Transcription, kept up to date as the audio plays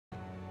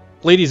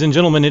Ladies and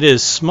gentlemen, it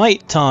is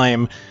Smite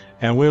time,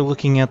 and we're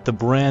looking at the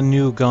brand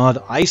new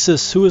god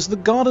Isis, who is the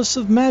goddess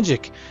of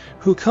magic,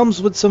 who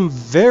comes with some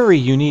very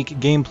unique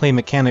gameplay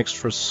mechanics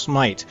for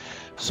Smite.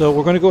 So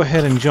we're going to go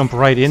ahead and jump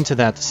right into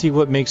that to see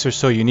what makes her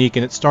so unique,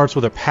 and it starts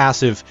with her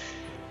passive.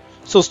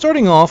 So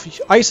starting off,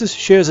 Isis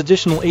shares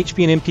additional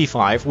HP and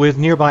MP5 with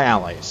nearby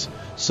allies.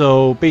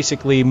 So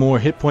basically more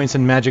hit points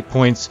and magic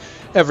points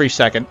every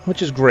second,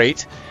 which is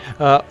great.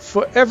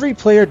 For every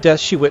player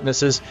death she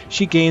witnesses,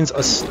 she gains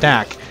a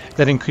stack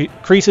that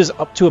increases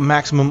up to a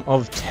maximum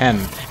of 10,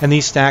 and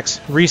these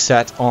stacks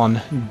reset on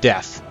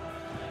death.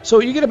 So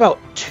you get about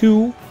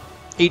 2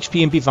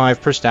 HP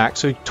MP5 per stack,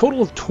 so a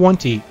total of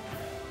 20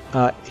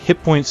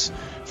 hit points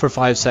for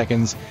 5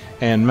 seconds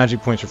and magic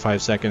points for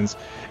 5 seconds,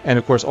 and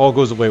of course all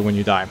goes away when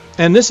you die.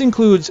 And this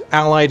includes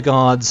allied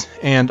gods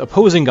and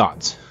opposing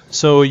gods.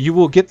 So you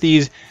will get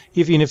these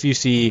even if you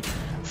see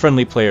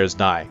friendly players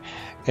die.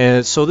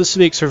 And so this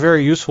makes her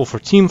very useful for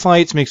team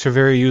fights, makes her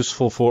very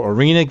useful for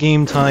arena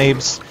game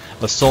types,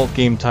 assault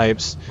game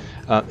types,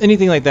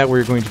 anything like that where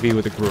you're going to be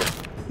with a group.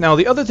 Now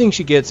the other thing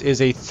she gets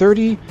is a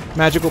 30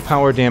 magical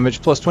power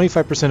damage plus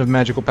 25% of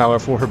magical power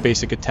for her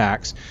basic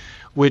attacks,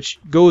 which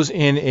goes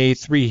in a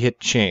 3-hit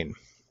chain.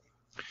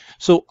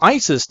 So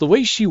Isis, the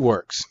way she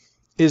works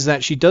is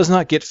that she does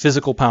not get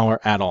physical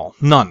power at all.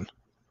 None.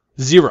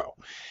 Zero.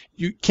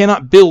 You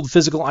cannot build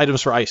physical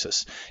items for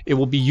Isis. It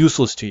will be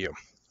useless to you.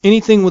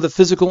 Anything with a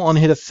physical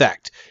on-hit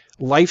effect,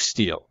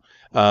 lifesteal,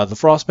 the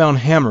Frostbound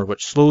Hammer,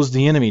 which slows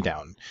the enemy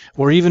down,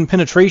 or even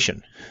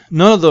penetration,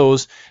 none of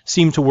those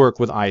seem to work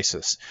with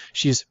Isis.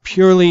 She's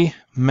purely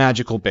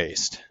magical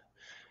based.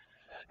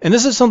 And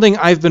this is something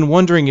I've been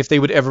wondering if they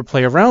would ever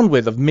play around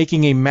with, of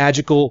making a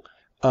magical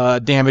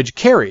damage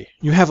carry.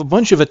 You have a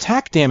bunch of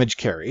attack damage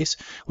carries,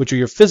 which are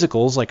your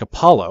physicals, like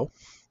Apollo,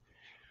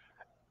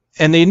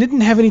 and they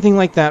didn't have anything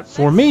like that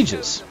for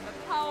mages.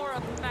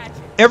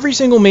 Every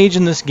single mage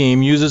in this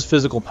game uses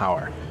physical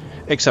power,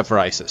 except for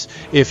Isis.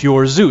 If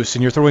you're Zeus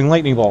and you're throwing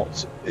lightning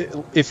bolts,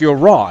 if you're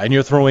Ra and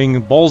you're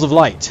throwing balls of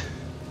light,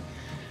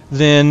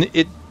 then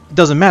it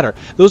doesn't matter.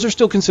 Those are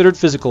still considered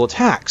physical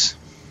attacks.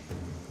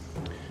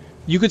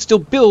 You could still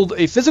build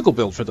a physical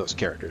build for those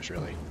characters,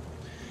 really.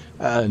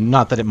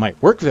 Not that it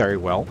might work very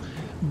well,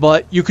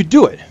 but you could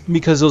do it,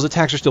 because those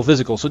attacks are still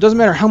physical. So it doesn't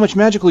matter how much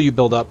magical you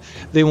build up,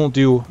 they won't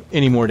do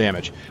any more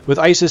damage. With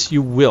Isis,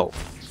 you will.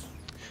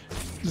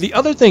 The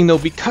other thing, though,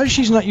 because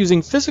she's not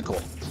using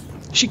physical,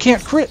 she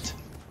can't crit.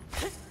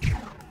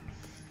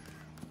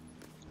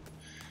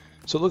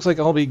 So it looks like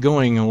I'll be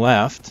going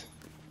left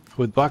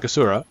with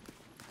Bakasura.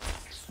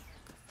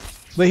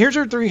 But here's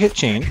her 3-hit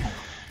chain.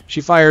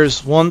 She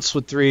fires once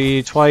with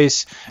 3,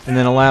 twice, and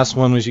then the last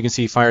one, as you can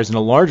see, fires in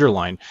a larger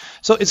line.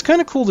 So it's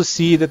kind of cool to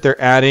see that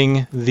they're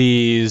adding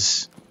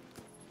these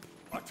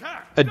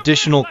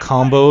additional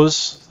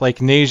combos. Like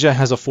Nasia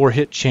has a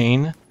 4-hit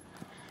chain.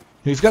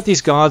 We've got these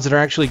gods that are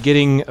actually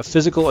getting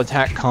physical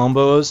attack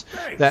combos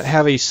that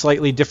have a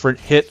slightly different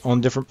hit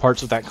on different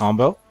parts of that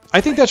combo.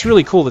 I think that's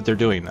really cool that they're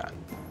doing that.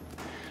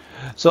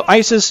 So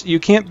Isis, you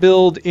can't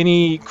build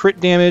any crit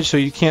damage, so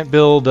you can't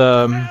build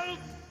I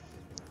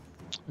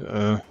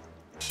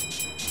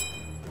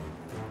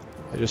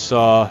just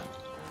saw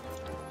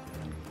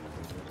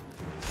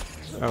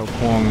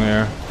Kwong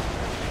there.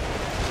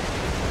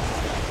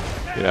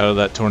 Get out of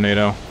that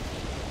tornado.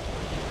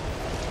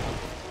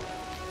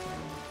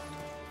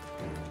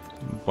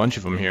 A bunch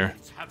of them here.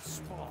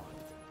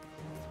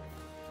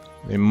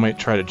 They might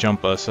try to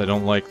jump us. I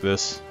don't like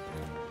this.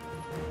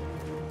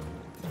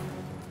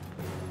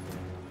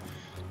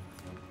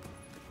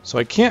 So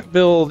I can't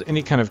build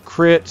any kind of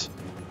crit,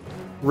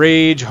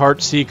 rage,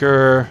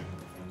 Heartseeker,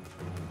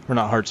 or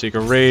not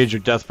Heartseeker, rage or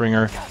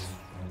Deathbringer.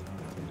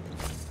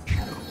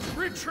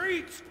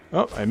 Retreat!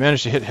 Oh, I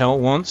managed to hit Hell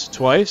once,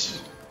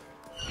 twice.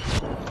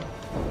 Get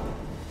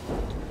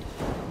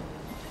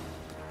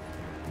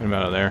him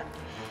out of there.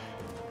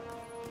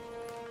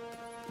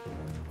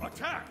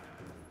 Attack!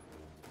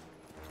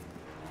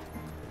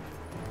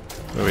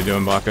 What are we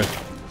doing, Baka?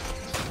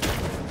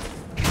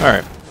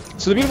 Alright.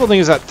 So the beautiful thing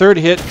is that 3rd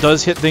hit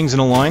does hit things in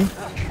a line.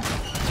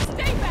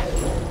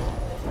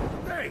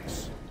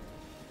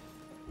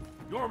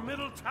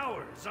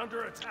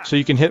 So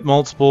you can hit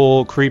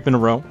multiple creep in a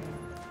row.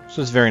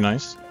 So it's very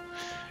nice.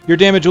 Your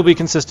damage will be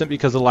consistent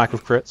because of the lack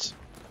of crits.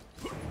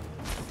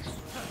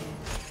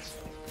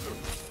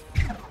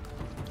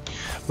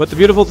 But the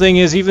beautiful thing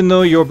is, even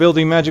though you're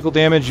building magical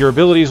damage, your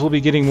abilities will be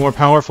getting more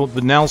powerful,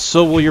 but now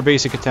so will your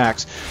basic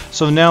attacks.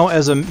 So now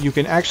you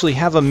can actually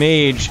have a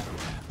mage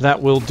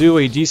that will do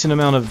a decent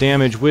amount of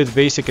damage with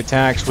basic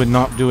attacks when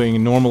not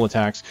doing normal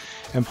attacks.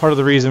 And part of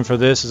the reason for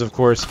this is, of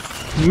course,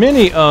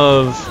 many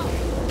of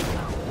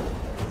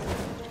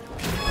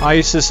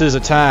Isis's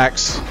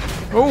attacks.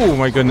 Oh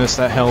my goodness,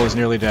 that hell is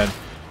nearly dead.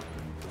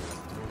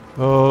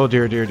 Oh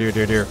dear, dear, dear,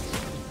 dear, dear.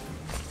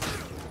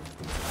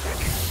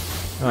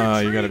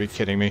 You gotta be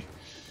kidding me.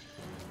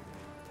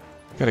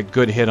 Got a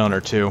good hit on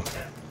her too.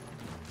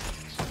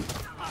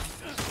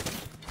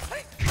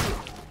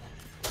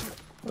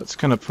 Let's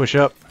kind of push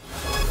up.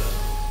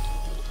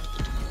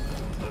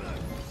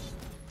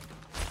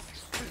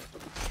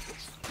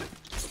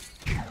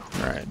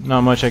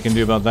 not much I can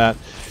do about that.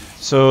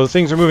 So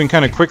things are moving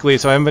kind of quickly,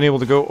 so I haven't been able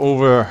to go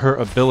over her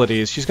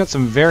abilities. She's got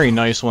some very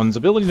nice ones.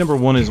 Ability number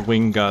 1 is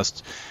Wing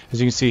Gust. As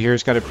you can see here,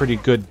 it's got a pretty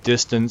good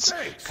distance,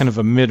 kind of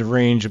a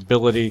mid-range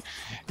ability.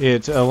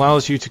 It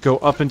allows you to go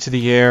up into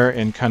the air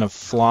and kind of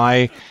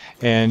fly,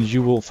 and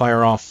you will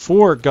fire off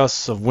 4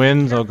 gusts of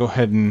wind. I'll go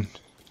ahead and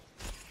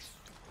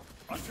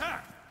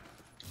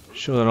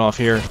show that off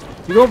here.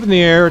 You go up in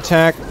the air,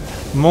 attack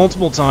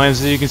multiple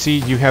times. As you can see,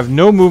 you have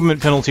no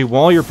movement penalty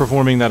while you're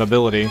performing that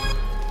ability.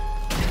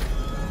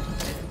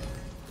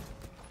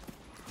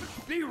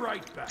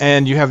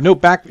 And you have no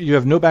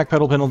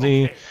backpedal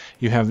penalty.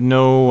 You have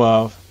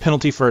no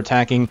penalty for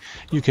attacking.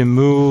 You can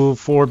move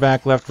forward,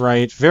 back, left,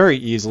 right very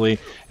easily.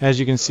 As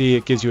you can see,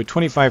 it gives you a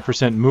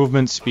 25%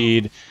 movement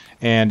speed,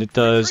 and it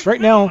does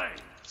right now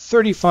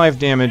 35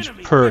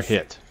 damage per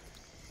hit.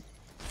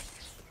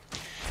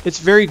 It's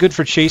very good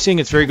for chasing.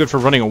 It's very good for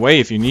running away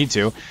if you need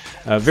to.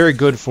 Very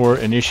good for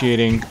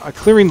initiating,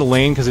 clearing the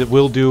lane, because it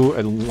will do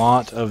a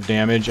lot of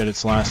damage at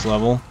its last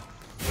level.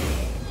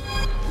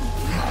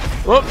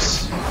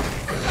 Whoops.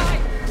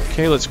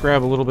 Okay, let's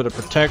grab a little bit of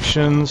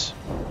protections.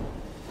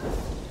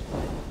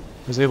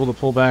 I was able to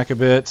pull back a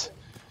bit.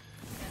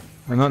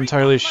 I'm not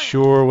entirely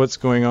sure what's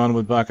going on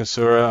with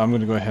Bakasura. I'm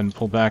going to go ahead and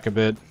pull back a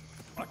bit.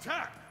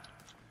 Attack!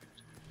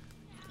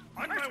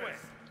 On my way.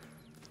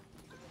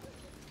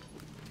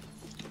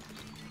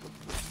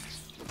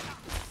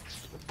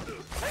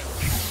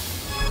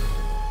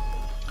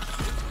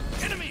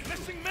 Enemy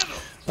missing middle.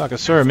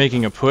 Bakasura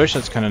making a push.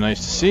 That's kind of nice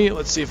to see.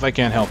 Let's see if I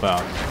can't help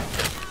out.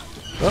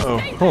 Uh-oh,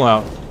 pull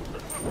out.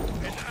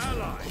 An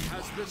ally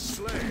has been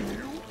slain.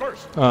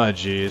 First. Ah,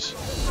 jeez.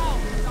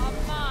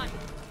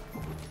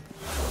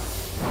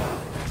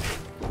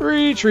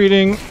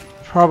 Retreating.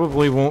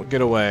 Probably won't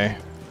get away.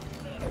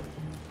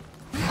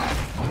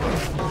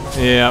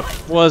 Yep,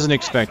 wasn't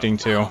expecting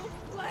to.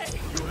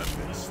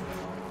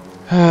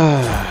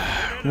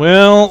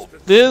 Well,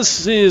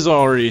 this is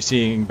already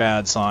seeing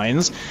bad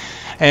signs.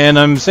 And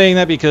I'm saying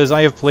that because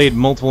I have played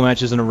multiple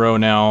matches in a row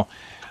now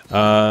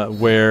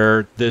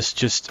where this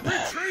just...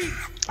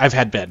 I've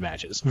had bad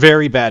matches.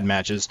 Very bad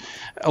matches.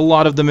 A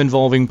lot of them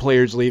involving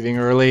players leaving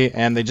early,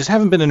 and they just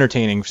haven't been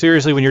entertaining.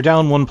 Seriously, when you're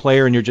down one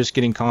player and you're just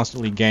getting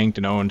constantly ganked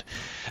and owned,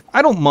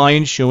 I don't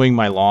mind showing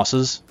my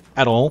losses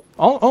at all.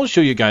 I'll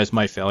show you guys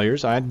my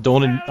failures.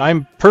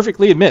 I'm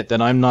perfectly admit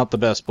that I'm not the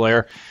best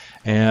player,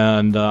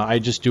 and I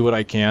just do what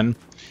I can.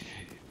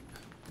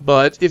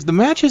 But if the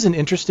match isn't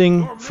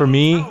interesting for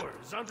me,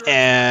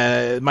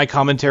 my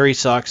commentary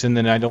sucks, and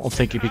then I don't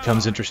think it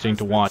becomes interesting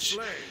to watch.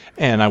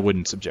 And I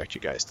wouldn't subject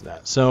you guys to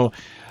that. So,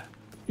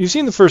 you've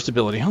seen the first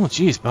ability. Oh,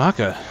 jeez,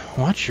 Baka,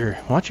 watch your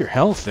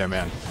health there,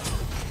 man.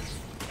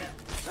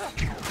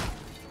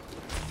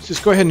 Let's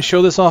just go ahead and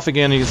show this off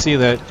again. You can see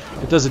that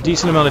it does a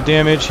decent amount of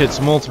damage,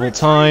 hits multiple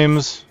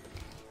times.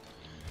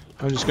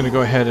 I'm just going to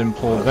go ahead and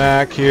pull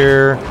back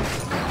here.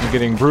 I'm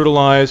getting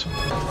brutalized.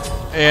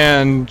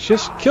 And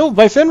just killed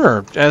by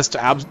Fenrir, just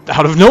out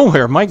of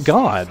nowhere. My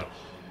God.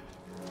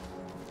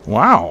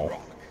 Wow.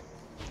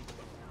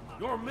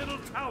 Your middle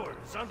tower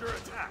is under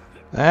attack.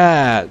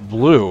 That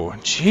blew.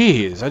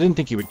 Jeez, I didn't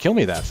think he would kill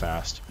me that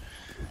fast.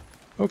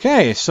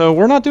 Okay, so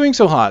we're not doing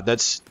so hot.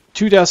 That's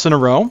 2 deaths in a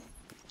row.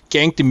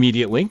 Ganked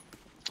immediately.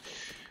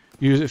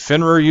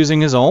 Fenrir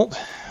using his ult.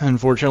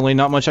 Unfortunately,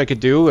 not much I could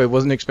do. I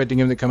wasn't expecting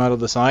him to come out of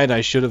the side.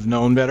 I should have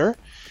known better,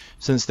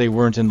 since they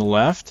weren't in the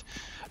left.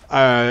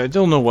 I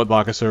don't know what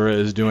Bakasura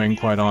is doing,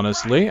 quite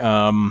honestly.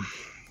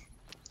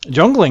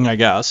 Jungling, I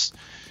guess.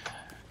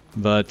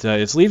 But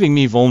it's leaving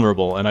me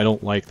vulnerable, and I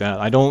don't like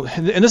that.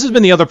 And this has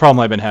been the other problem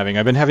I've been having.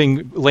 I've been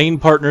having lane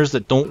partners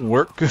that don't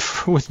work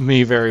with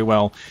me very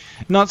well.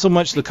 Not so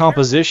much the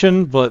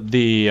composition, but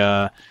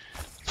the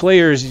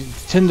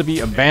players tend to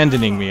be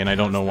abandoning me, and I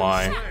don't know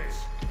why.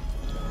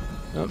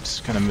 Oops,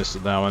 kind of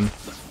missed that one.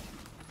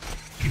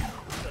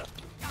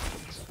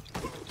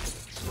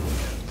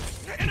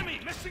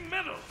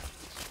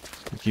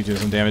 Keep doing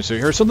some damage to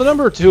here. So the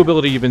number 2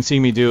 ability you've been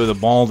seeing me do, the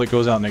ball that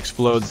goes out and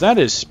explodes, that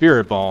is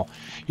Spirit Ball.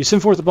 You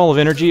send forth a ball of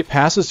energy, it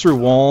passes through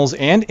walls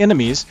and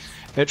enemies,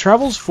 it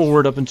travels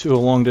forward up into a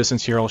long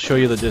distance here. I'll show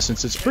you the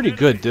distance. It's pretty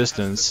good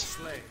distance.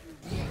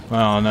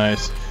 Wow,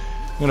 nice.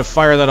 I'm going to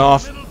fire that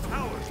off.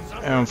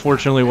 And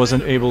unfortunately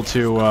wasn't able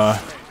to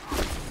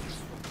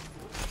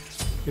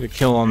get a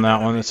kill on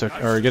that one,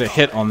 or get a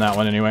hit on that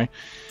one anyway.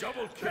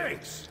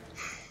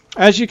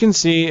 As you can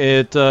see,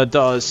 it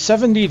does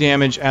 70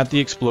 damage at the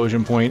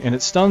explosion point, and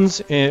it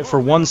stuns for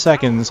 1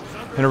 second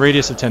in a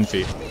radius of 10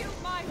 feet.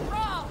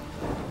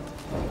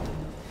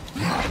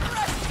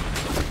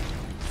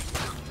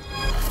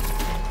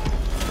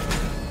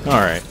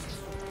 Alright.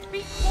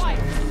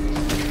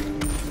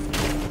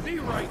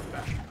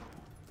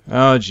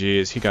 Oh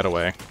jeez, he got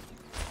away.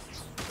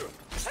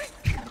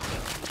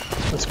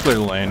 Let's clear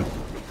the lane.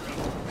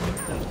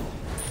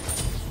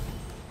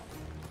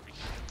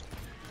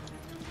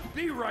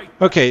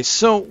 Okay,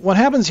 so what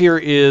happens here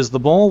is the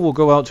ball will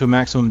go out to a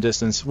maximum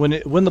distance.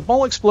 When the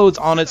ball explodes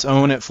on its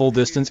own at full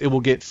distance, it will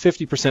get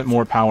 50%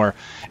 more power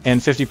and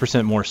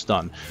 50% more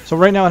stun. So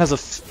right now it has a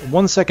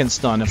 1 second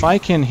stun. If I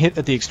can hit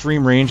at the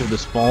extreme range of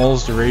this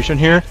ball's duration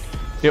here,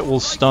 it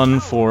will stun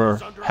for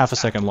half a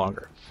second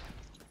longer.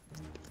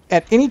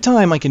 At any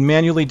time, I can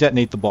manually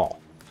detonate the ball.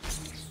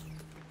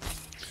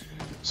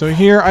 So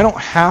here, I don't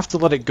have to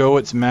let it go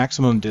its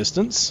maximum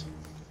distance.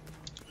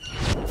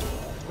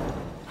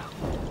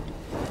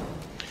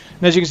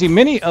 And as you can see,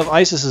 many of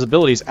Isis's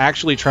abilities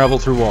actually travel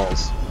through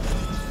walls,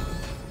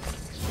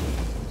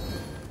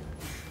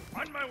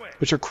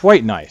 which are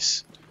quite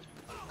nice.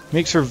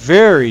 Makes her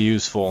very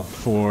useful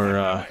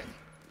for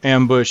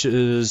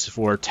ambushes,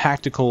 for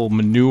tactical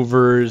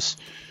maneuvers.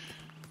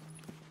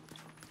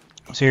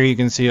 So here you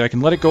can see I can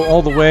let it go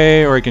all the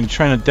way, or I can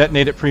try to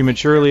detonate it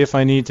prematurely if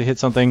I need to hit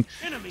something.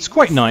 It's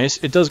quite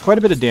nice. It does quite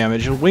a bit of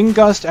damage. Wing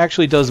Gust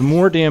actually does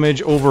more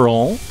damage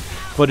overall,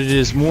 but it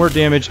is more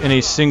damage in a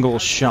single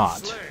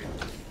shot.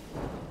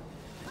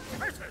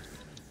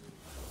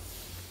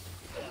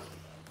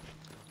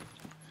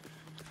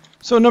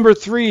 So number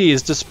 3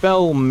 is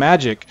Dispel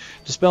Magic.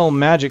 Dispel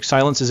Magic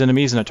silences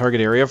enemies in a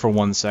target area for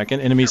 1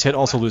 second. Enemies hit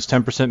also lose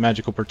 10%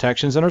 magical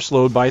protections and are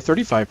slowed by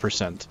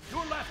 35%.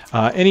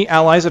 Any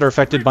allies that are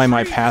affected by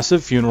my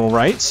passive, Funeral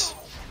Rites,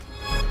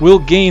 will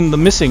gain the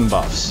missing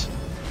buffs.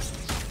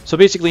 So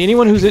basically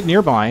anyone who's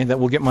nearby that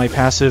will get my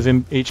passive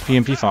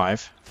HP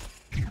MP5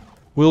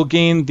 will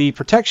gain the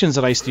protections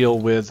that I steal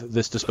with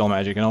this Dispel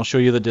Magic. And I'll show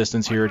you the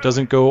distance here. It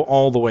doesn't go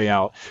all the way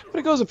out, but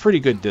it goes a pretty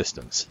good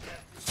distance.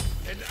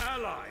 An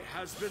ally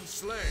has been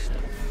slain.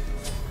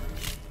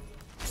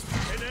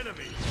 An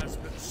enemy has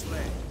been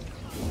slain.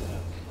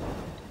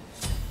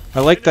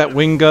 I like that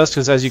Wing Gust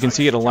because, as you can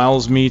see, it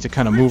allows me to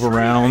kind of move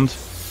around.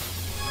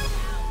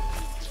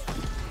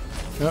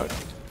 Oh,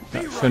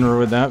 got Finra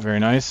with that, very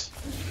nice.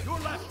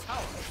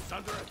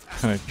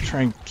 Kind of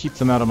try and keep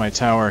them out of my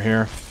tower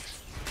here.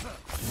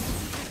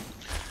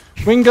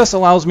 Wing Gust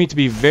allows me to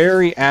be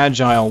very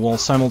agile while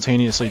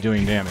simultaneously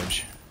doing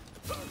damage.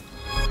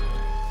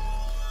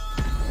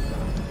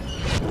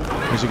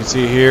 As you can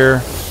see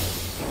here.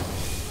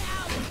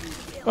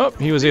 Oh,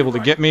 he was able to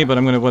get me,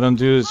 but what I'm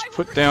do is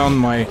put down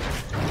my...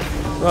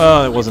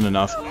 Oh, that wasn't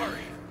enough.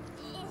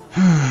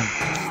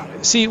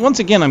 See, once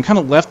again, I'm kind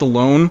of left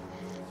alone.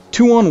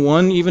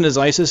 2-on-1, even as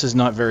Isis, is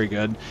not very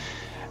good.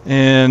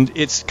 And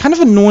it's kind of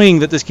annoying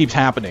that this keeps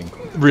happening.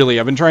 Really,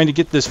 I've been trying to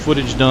get this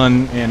footage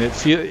done, and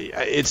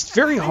it's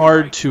very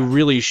hard to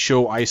really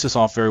show Isis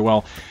off very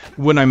well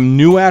when I'm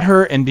new at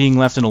her and being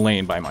left in a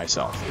lane by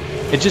myself.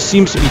 It just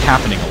seems to be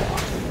happening a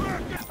lot.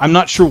 I'm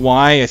not sure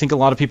why. I think a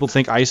lot of people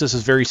think Isis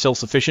is very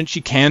self-sufficient.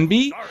 She can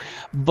be,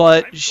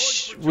 but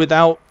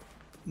without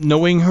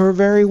knowing her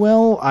very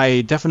well,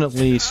 I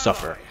definitely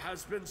suffer.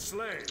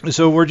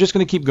 So we're just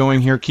going to keep going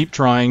here, keep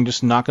trying,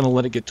 just not going to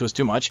let it get to us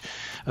too much.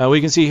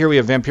 We can see here we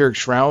have Vampiric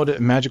Shroud,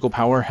 Magical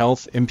Power,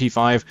 Health,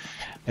 MP5,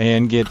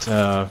 and get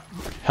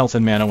health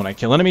and mana when I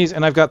kill enemies.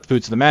 And I've got the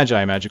Boots of the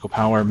Magi, Magical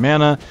Power,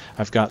 mana.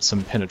 I've got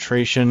some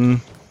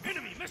Penetration.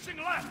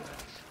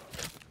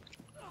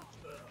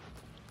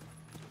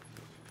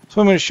 So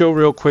what I'm going to show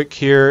real quick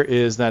here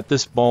is that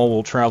this ball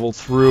will travel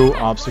through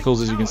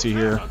obstacles, as you can see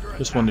here.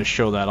 Just wanted to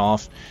show that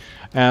off.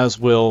 As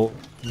will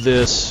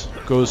this,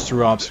 goes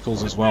through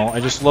obstacles as well. I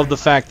just love the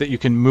fact that you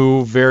can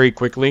move very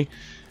quickly.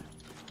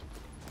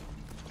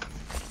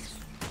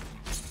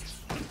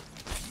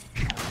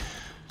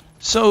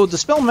 So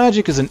Dispel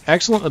Magic is an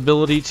excellent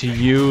ability to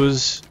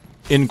use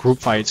in group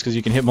fights, because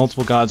you can hit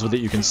multiple gods with it.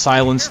 You can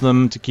silence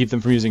them to keep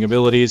them from using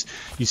abilities.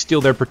 You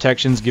steal their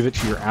protections, give it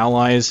to your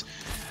allies.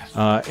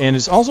 And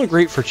it's also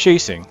great for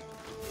chasing.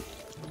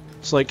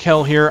 It's like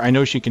Hell here, I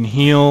know she can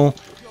heal.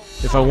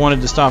 If I wanted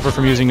to stop her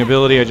from using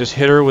ability, I just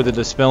hit her with a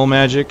Dispel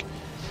Magic,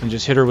 and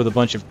just hit her with a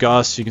bunch of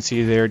gusts. You can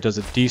see there, it does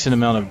a decent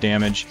amount of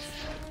damage.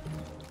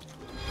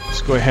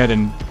 Let's go ahead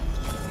and...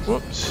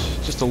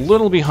 Whoops. Just a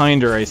little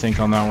behind her, I think,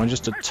 on that one.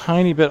 Just a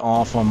tiny bit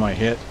off on my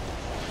hit.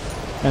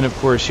 And of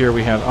course here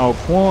we have Ao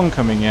Kuang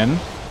coming in.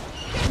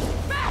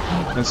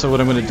 And so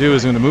what I'm going to do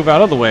is I'm going to move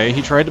out of the way.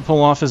 He tried to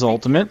pull off his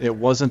ultimate. It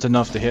wasn't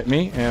enough to hit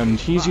me. And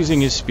he's using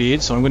his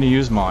speed, so I'm going to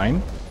use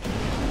mine.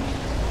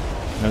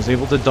 I was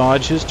able to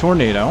dodge his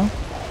tornado. I'm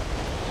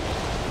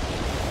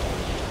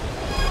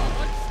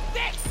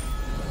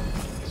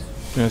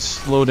going to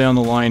slow down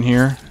the line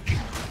here.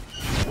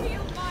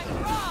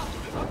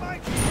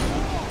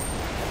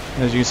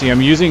 As you can see,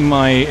 I'm using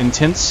my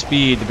intense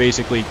speed to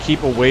basically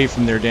keep away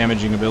from their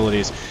damaging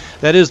abilities.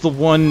 That is the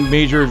one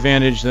major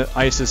advantage that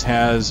Isis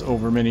has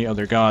over many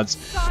other gods.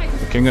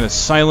 Okay, I'm going to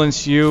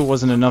silence you.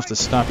 Wasn't enough to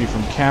stop you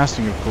from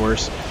casting, of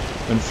course.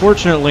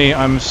 Unfortunately,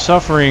 I'm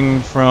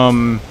suffering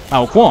from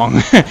Ao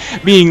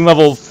Kuang being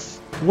level...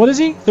 What is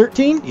he?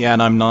 13? Yeah,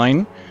 and I'm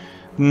 9.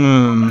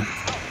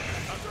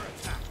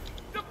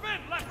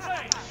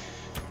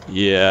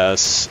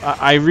 Yes.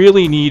 I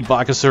really need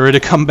Bakasura to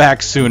come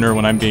back sooner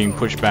when I'm being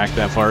pushed back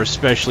that far,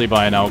 especially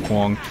by an Ao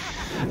Kuang.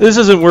 This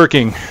isn't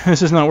working.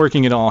 This is not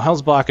working at all.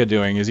 How's Baka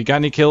doing? Has he got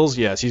any kills?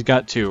 Yes, he's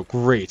got 2.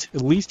 Great.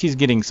 At least he's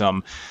getting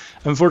some.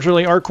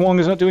 Unfortunately, our Kwong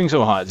is not doing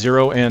so hot.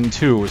 0 and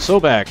 2.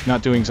 Sobak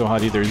not doing so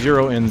hot either.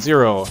 0 and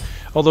 0.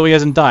 Although he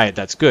hasn't died.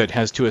 That's good.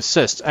 Has 2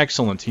 assists.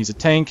 Excellent. He's a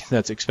tank.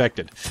 That's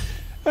expected.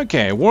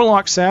 Okay,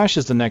 Warlock Sash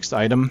is the next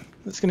item.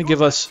 That's going to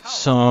give us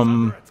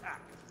some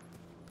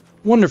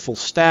wonderful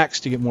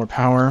stacks to get more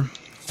power.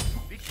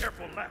 Be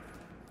careful left.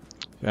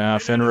 Yeah,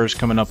 Fenrir's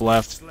coming up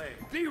left.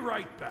 Be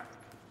right back.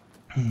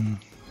 An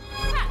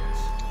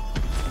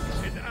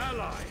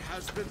ally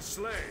has been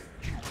slain.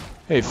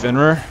 Hey,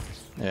 Fenrir.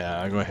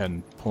 Yeah, I'll go ahead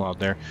and pull out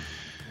there.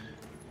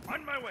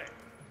 On my way.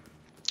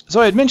 So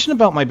I had mentioned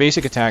about my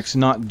basic attacks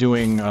not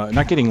getting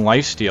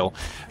lifesteal.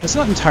 That's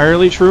not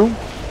entirely true.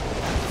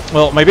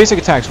 Well, my basic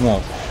attacks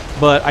won't,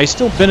 but I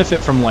still benefit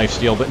from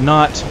lifesteal, but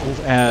not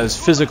as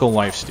physical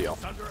lifesteal.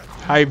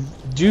 I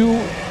do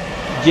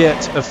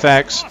get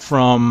effects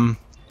from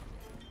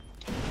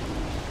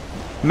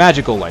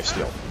magical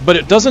lifesteal, but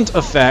it doesn't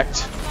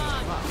affect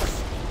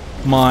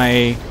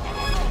my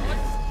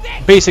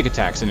basic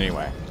attacks in any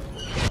way.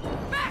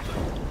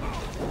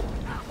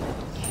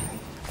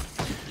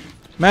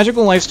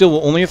 Magical lifesteal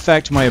will only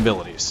affect my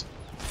abilities.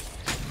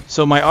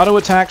 So my auto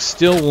attacks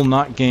still will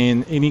not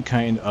gain any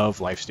kind of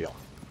lifesteal.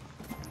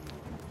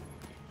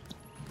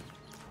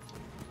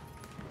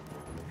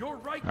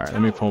 Alright,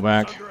 let me pull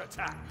back.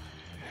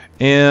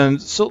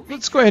 And so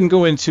let's go ahead and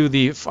go into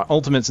the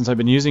ultimate since I've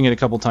been using it a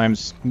couple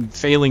times,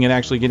 failing at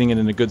actually getting it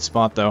in a good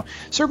spot though.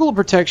 Circle of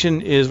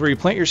Protection is where you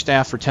plant your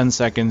staff for 10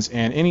 seconds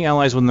and any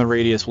allies within the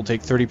radius will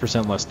take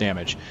 30% less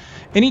damage.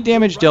 Any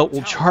damage dealt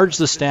will charge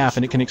the staff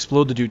and it can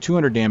explode to do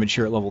 200 damage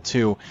here at level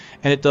 2.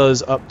 And it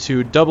does up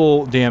to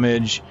double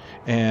damage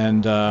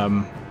and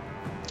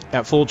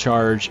at full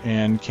charge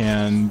and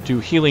can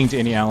do healing to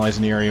any allies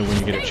in the area when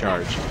you get it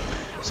charged.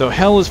 So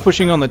Hell is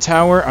pushing on the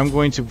tower. I'm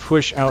going to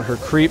push out her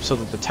creep so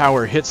that the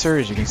tower hits her,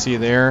 as you can see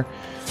there.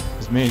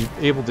 Is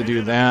able to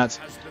do that.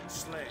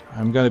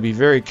 I'm going to be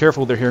very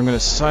careful with her here. I'm going to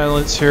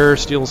silence her,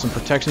 steal some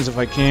protections if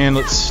I can.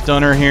 Let's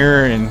stun her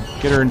here and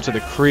get her into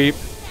the creep.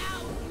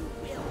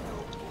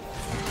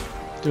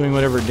 Doing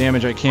whatever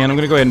damage I can. I'm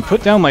going to go ahead and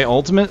put down my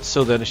ultimate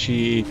so that if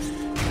she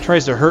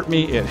tries to hurt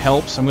me, it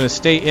helps. I'm going to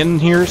stay in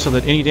here so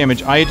that any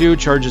damage I do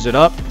charges it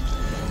up.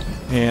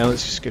 And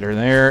let's just get her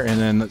there, and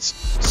then let's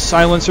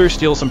silence her,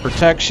 steal some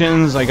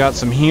protections. I got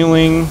some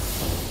healing.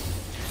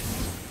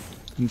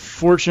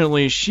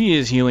 Unfortunately, she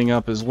is healing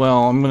up as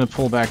well. I'm going to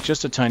pull back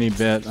just a tiny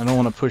bit. I don't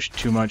want to push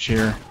too much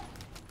here.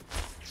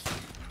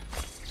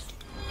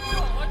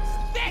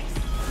 I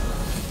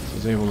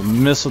was able to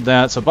miss with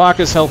that, so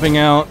Baka's helping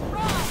out.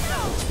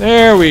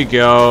 There we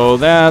go.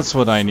 That's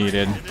what I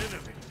needed.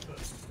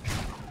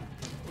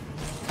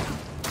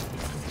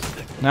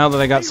 Now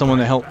that I got someone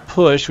to help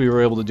push, we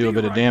were able to do a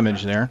bit of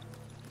damage there.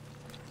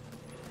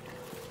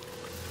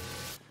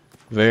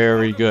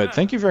 Very good.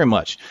 Thank you very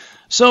much.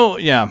 So,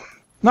 yeah,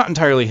 not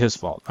entirely his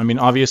fault. I mean,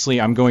 obviously,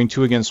 I'm going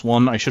 2 against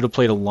 1. I should have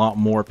played a lot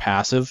more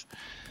passive.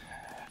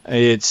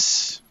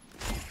 It's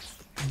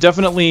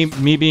definitely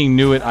me being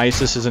new at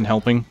Isis isn't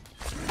helping.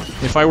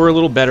 If I were a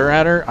little better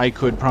at her, I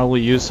could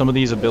probably use some of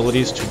these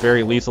abilities to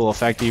very lethal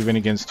effect even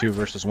against 2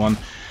 versus 1.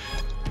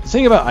 The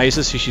thing about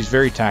Isis is she's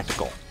very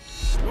tactical.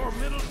 Your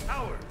middle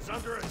tower is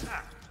under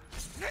attack.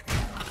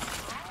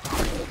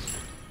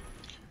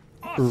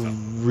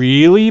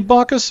 Really,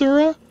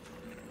 Bakasura?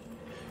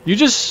 You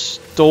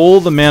just stole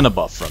the mana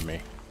buff from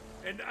me.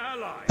 An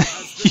ally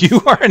has been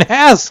You are an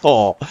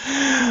asshole!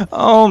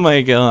 Oh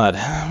my god.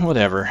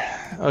 Whatever.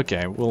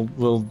 Okay,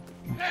 we'll...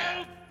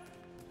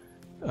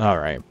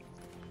 Alright.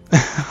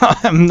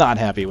 I'm not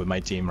happy with my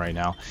team right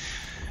now.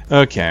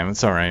 Okay,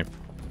 it's alright.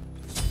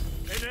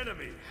 An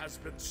enemy has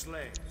been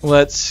slain.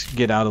 Let's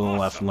get out of the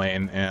left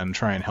lane and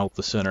try and help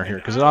the center here,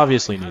 because it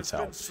obviously needs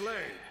help.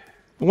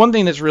 One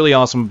thing that's really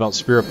awesome about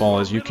Spirit Ball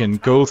is you can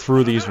go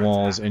through these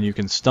walls and you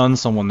can stun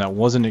someone that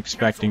wasn't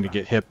expecting to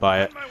get hit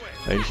by it.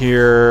 Right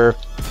here,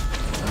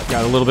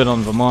 got a little bit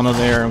on the mana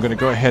there. I'm going to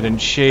go ahead and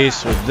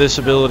chase with this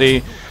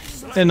ability,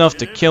 enough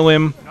to kill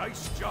him.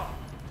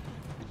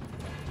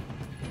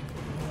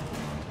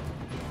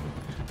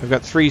 I've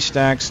got 3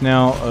 stacks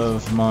now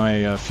of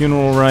my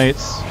funeral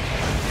rites.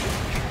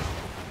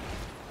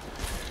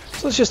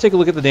 So let's just take a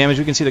look at the damage.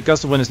 We can see that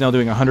Gust of Wind is now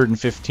doing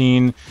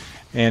 115,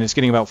 and it's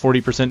getting about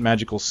 40%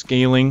 magical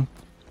scaling.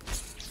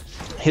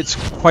 Hits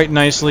quite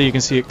nicely. You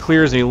can see it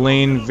clears a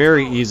lane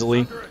very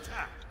easily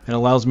and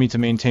allows me to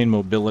maintain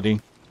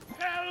mobility.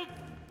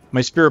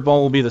 My Spirit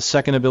Ball will be the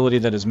second ability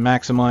that is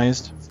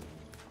maximized.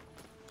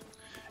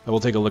 I will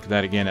take a look at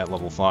that again at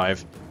level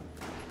 5.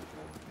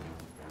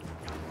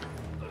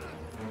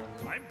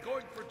 I'm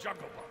going for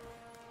Jungle Bug.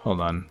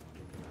 Hold on.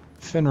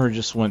 Fenrir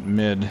just went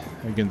mid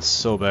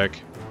against Sobek.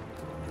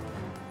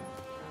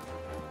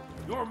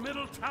 Your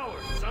middle tower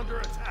is under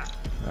attack.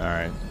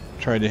 Alright.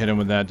 Tried to hit him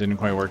with that, didn't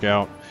quite work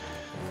out.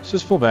 Let's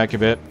just pull back a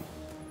bit.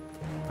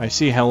 I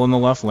see Hell in the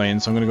left lane,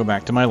 so I'm going to go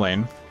back to my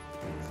lane.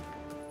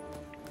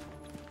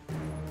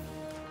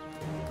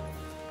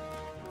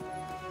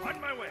 On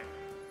my way.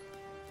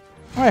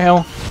 Hi,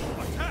 hell.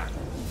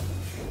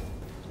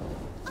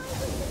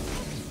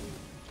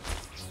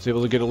 Was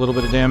able to get a little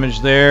bit of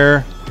damage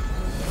there.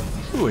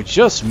 Ooh, it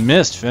just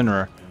missed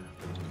Finra.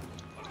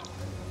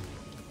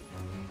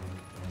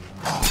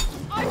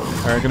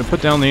 Alright, gonna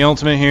put down the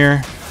ultimate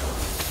here.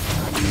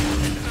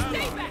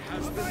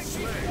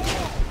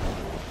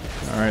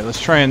 Alright,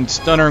 let's try and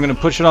stun her. I'm gonna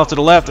push it off to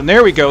the left, and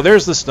there we go.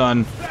 There's the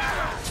stun.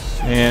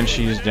 And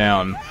she's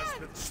down.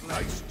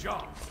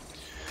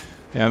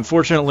 Yeah,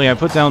 unfortunately, I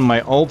put down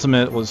my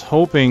ultimate, was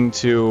hoping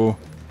to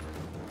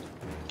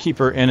keep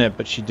her in it,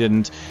 but she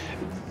didn't.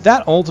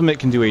 That ultimate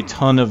can do a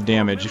ton of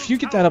damage. If you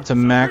get that up to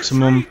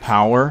maximum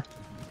power,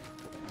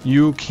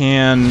 you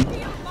can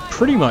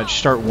pretty much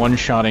start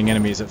one-shotting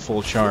enemies at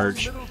full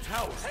charge.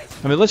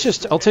 I mean, let's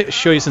just,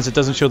 show you since it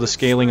doesn't show the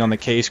scaling on the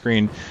K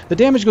screen. The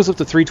damage goes up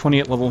to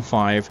 320 at level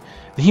 5,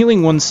 the healing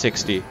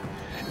 160,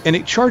 and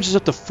it charges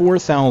up to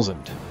 4,000.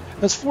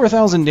 That's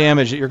 4,000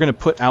 damage that you're going to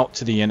put out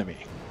to the enemy.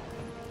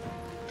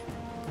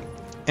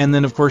 And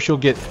then, of course, you'll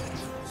get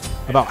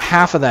about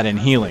half of that in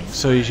healing.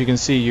 So as you can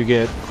see, you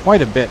get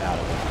quite a bit out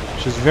of it,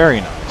 which is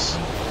very nice.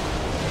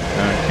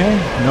 Okay,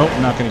 nope,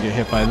 not going to get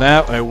hit by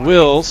that. I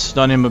will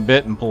stun him a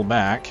bit and pull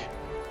back.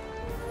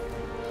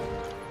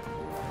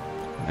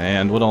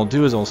 And what I'll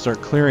do is I'll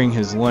start clearing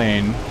his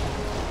lane.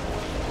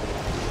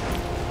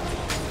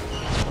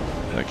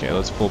 Okay,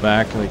 let's pull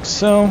back like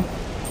so.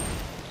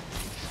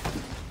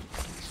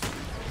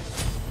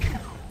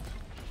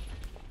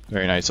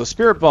 Very nice. So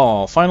Spirit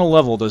Ball, final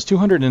level, does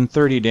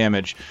 230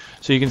 damage.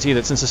 So you can see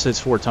that since this hits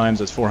 4 times,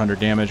 that's 400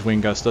 damage. Wing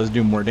Gust does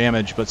do more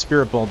damage, but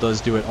Spirit Ball does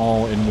do it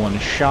all in one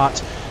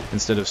shot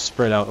instead of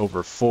spread out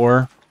over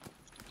 4.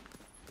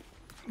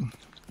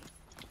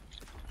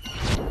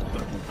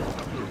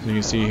 So you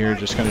can see here,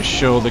 just kind of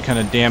show the kind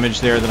of damage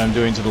there that I'm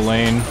doing to the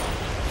lane.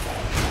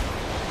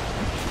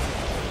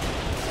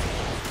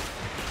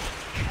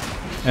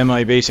 And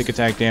my basic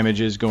attack damage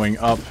is going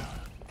up.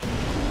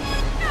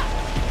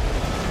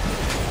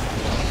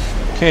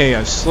 Okay,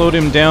 I've slowed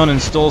him down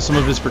and stole some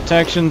of his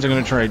protections. I'm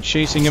going to try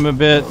chasing him a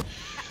bit.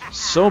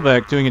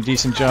 Sobek doing a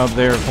decent job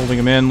there of holding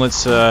him in.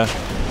 Let's get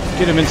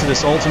him into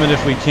this ultimate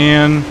if we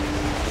can.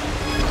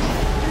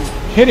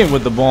 Hit him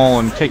with the ball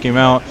and kick him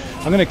out.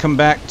 I'm going to come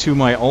back to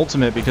my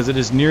ultimate because it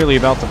is nearly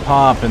about to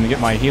pop and get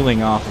my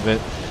healing off of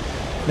it.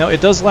 Now, it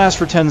does last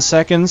for 10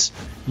 seconds.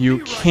 You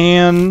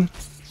can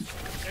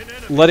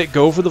let it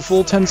go for the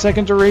full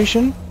 10-second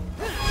duration.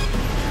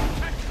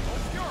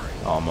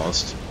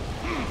 Almost.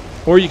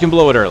 Or you can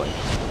blow it early.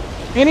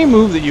 Any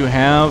move that you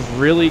have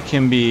really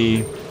can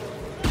be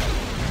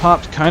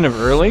popped kind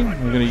of early.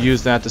 I'm going to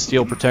use that to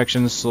steal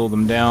protections, slow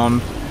them down.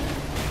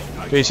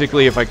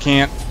 Basically, if I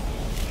can't...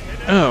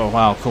 Oh,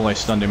 wow, cool, I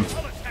stunned him.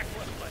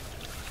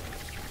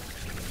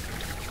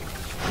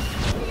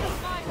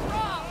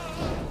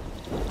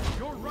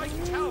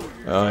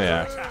 Oh,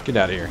 yeah. Get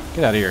out of here.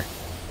 Get out of here.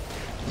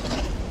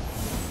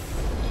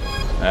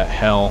 That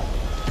hell.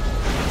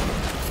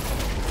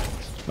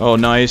 Oh,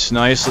 nice,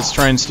 nice. Let's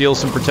try and steal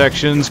some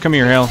protections. Come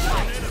here, Hell.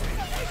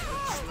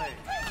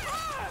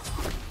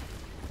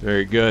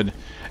 Very good.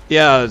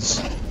 Yeah,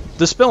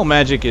 the spell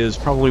magic is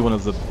probably one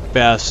of the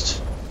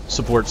best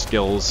support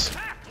skills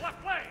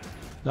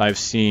I've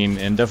seen,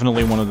 and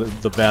definitely one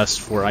of the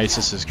best for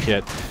Isis's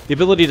kit. The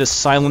ability to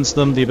silence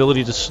them, the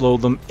ability to slow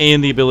them,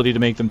 and the ability to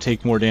make them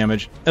take more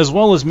damage, as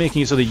well as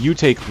making it so that you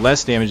take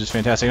less damage is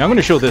fantastic. I'm going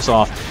to show this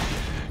off.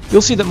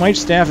 You'll see that my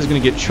staff is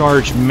going to get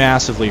charged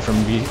massively from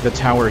the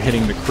tower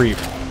hitting the creep.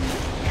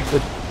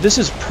 But this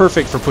is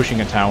perfect for pushing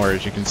a tower,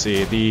 as you can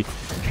see. The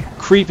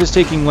creep is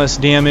taking less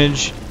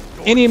damage.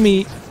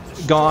 Enemy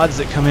gods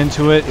that come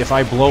into it, if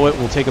I blow it,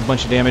 will take a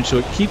bunch of damage, so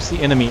it keeps the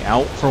enemy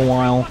out for a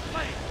while.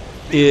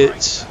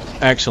 It's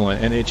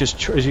excellent, and it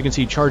just, as you can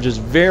see, charges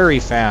very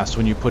fast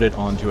when you put it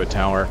onto a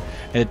tower,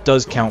 and it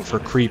does count for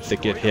creep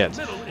that get hit.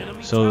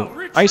 So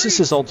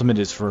Isis's ultimate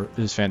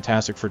is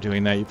fantastic for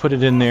doing that. You put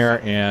it in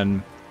there,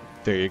 and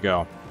there you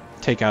go.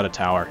 Take out a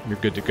tower. You're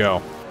good to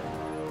go.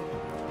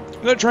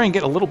 I'm going to try and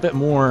get a little bit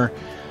more...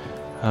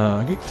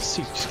 let's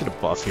see, just get a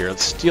buff here.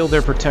 Let's steal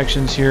their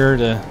protections here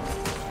to...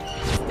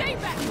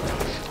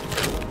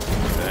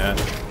 That.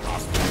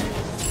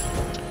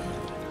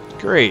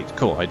 Great.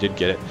 Cool, I did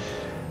get it.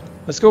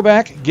 Let's go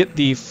back, get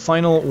the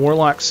final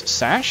Warlock's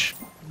Sash.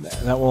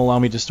 That will allow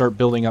me to start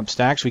building up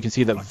stacks. We can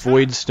see that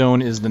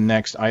Voidstone is the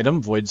next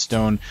item.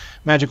 Voidstone,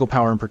 magical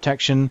power and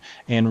protection,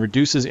 and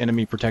reduces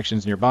enemy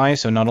protections nearby.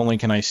 So not only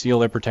can I steal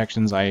their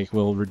protections, I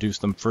will reduce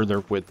them further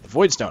with the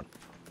Voidstone.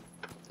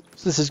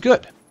 So this is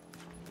good.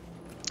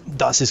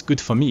 Das ist gut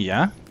for me,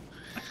 yeah?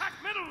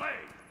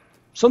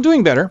 So I'm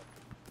doing better.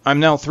 I'm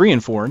now 3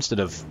 and 4 instead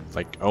of,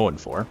 like, 0 and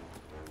 4.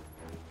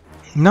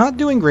 Not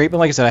doing great, but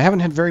like I said, I haven't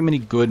had very many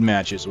good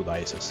matches with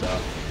Isis,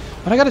 so...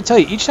 But I gotta tell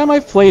you, each time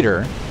I've played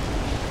her...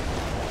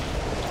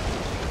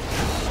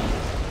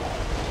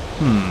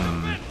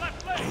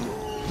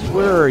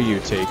 Where are you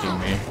taking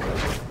me?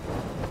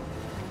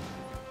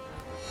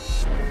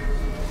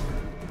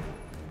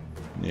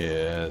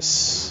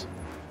 Yes.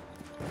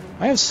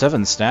 I have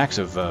 7 stacks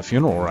of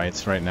funeral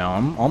rites right now.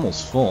 I'm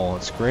almost full.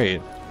 It's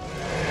great.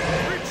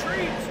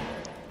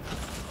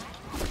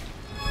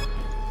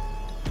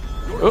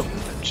 Oh,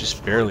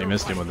 just barely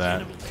missed him with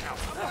that.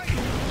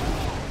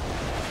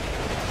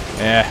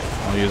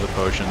 I'll use a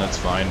potion. That's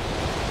fine.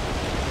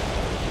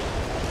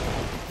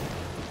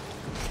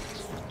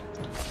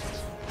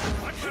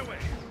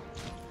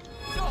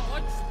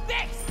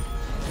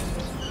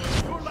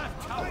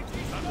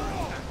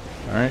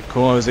 Alright,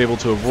 cool. I was able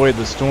to avoid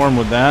the storm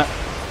with that.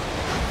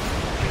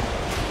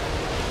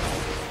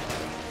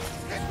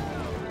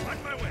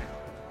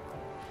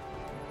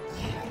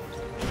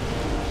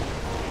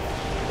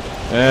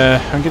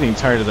 I'm getting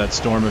tired of that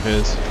storm of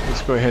his.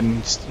 Let's go ahead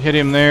and hit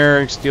him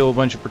there, steal a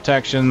bunch of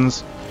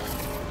protections.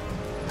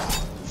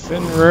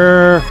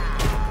 Finrer!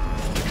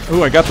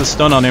 Ooh, I got the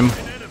stun on him.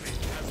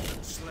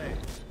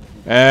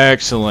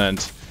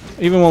 Excellent.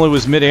 Even while it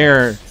was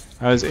mid-air,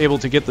 I was able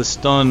to get the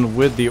stun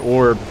with the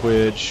orb,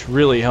 which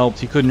really helped.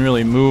 He couldn't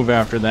really move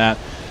after that,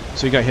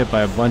 so he got hit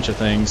by a bunch of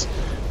things.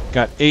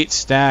 Got 8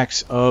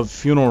 stacks of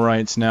funeral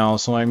rites now,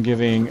 so I'm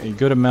giving a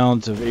good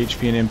amount of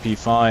HP and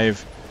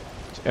MP5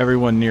 to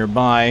everyone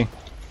nearby.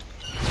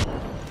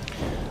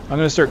 I'm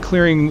going to start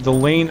clearing the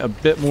lane a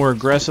bit more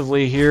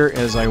aggressively here,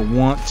 as I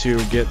want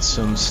to get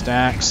some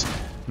stacks.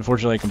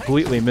 Unfortunately, I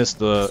completely missed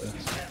the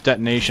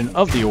detonation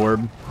of the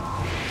orb.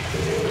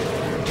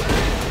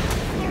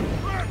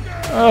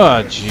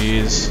 Oh,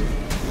 jeez.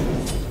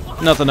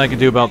 Nothing I could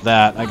do about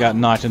that. I got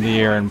knocked in the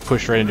air and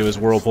pushed right into his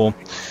whirlpool.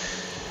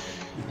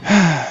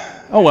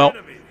 Oh well.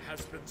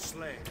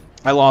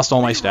 I lost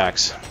all my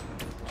stacks.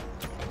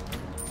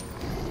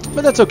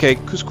 But that's okay,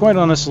 because quite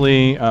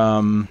honestly,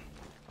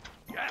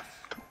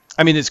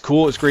 I mean, it's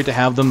cool, it's great to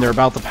have them. They're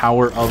about the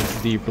power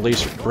of the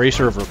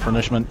Bracer of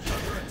Replenishment.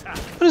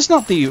 But it's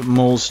not the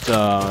most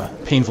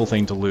painful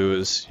thing to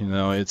lose. You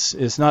know,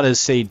 it's not as,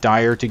 say,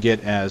 dire to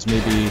get as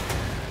maybe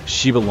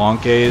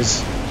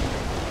Shibalanke's.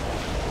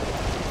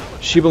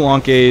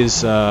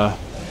 Shibalanke's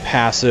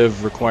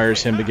passive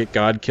requires him to get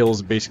god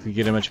kills, basically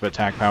get a bunch of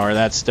attack power.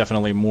 That's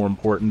definitely more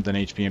important than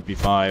HP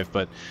MP5,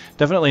 but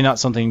definitely not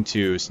something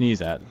to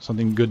sneeze at.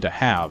 Something good to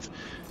have,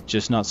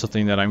 just not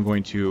something that I'm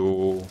going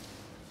to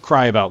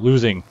cry about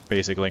losing,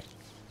 basically.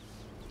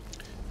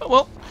 But,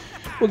 well,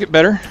 we'll get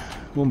better.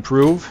 We'll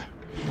improve.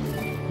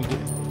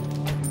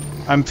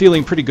 I'm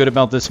feeling pretty good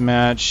about this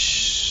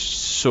match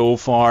so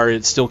far.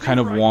 It's still kind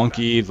of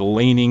wonky. The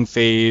laning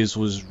phase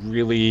was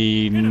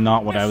really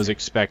not what I was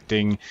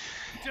expecting.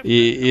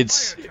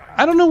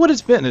 I don't know what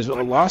it's been.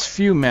 The last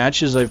few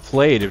matches I've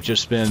played have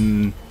just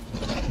been...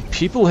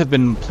 people have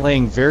been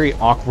playing very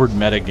awkward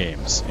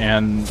metagames,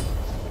 and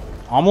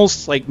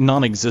almost like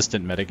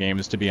non-existent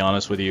metagames, to be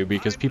honest with you,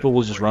 because people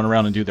will just run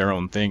around and do their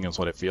own thing, is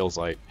what it feels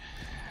like.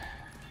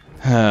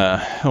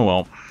 Oh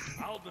well.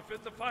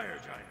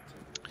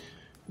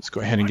 Let's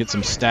go ahead and get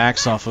some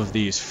stacks off of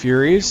these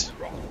Furies.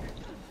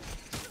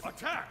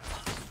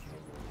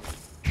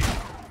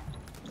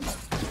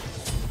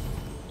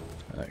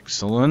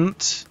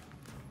 Excellent.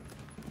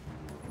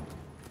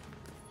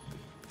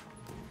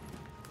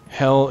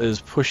 Hell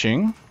is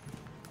pushing.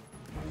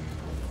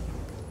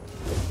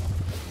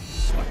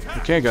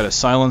 Okay, got a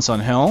silence on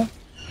Hell.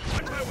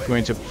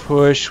 Going to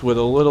push with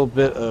a little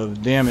bit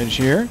of damage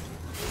here.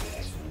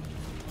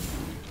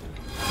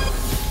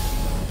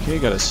 Okay,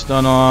 got a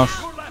stun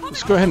off.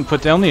 Let's go ahead and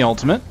put down the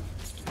ultimate,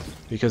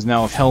 because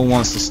now if Hell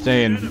wants to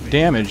stay and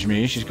damage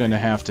me, she's going to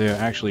have to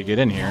actually get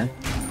in here.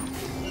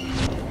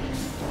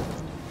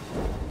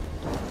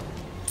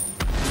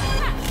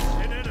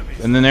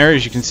 And then there,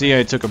 as you can see,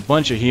 I took a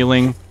bunch of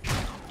healing.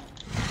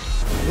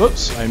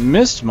 Whoops, I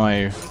missed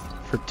my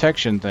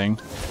protection thing.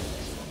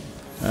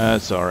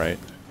 That's alright.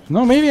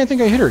 No, maybe I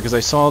think I hit her because I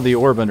saw the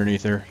orb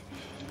underneath her.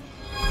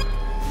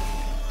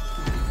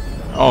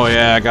 Oh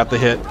yeah, I got the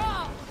hit.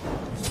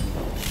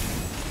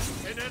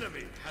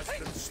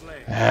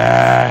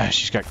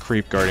 She's got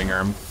creep guarding her.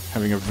 I'm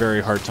having a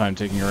very hard time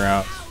taking her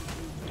out.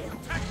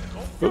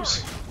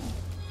 Oops.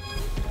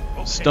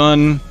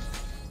 Stun.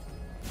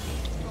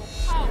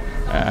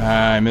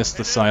 I missed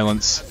the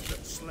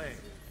silence.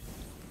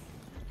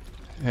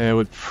 It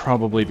would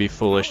probably be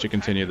foolish to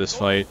continue this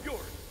fight.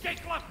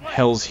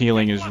 Hell's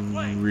healing is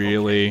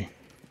really...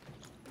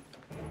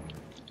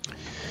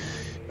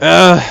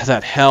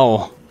 that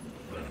Hell.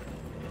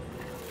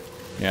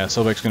 Yeah,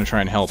 Sobek's gonna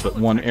try and help, but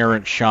one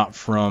errant shot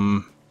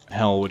from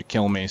Hell would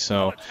kill me,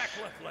 so...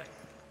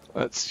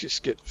 let's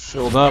just get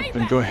filled up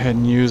and go ahead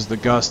and use the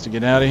Gust to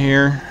get out of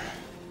here.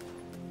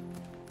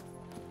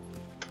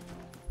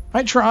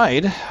 I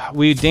tried.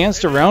 We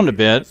danced around a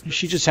bit.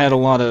 She just had a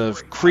lot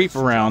of creep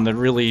around that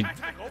really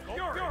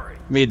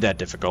made that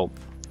difficult.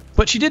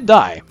 But she did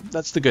die.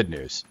 That's the good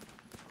news.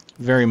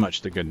 Very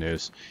much the good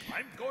news.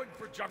 I'm going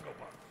for Jungle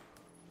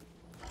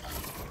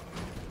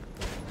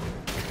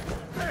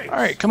Bug.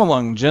 Alright, come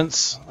along,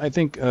 gents. I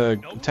think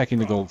attacking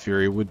the Gold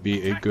Fury would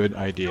be a good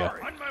idea.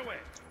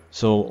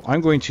 So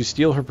I'm going to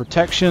steal her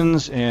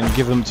protections and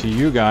give them to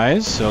you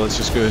guys. So let's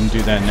just go ahead and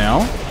do that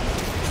now.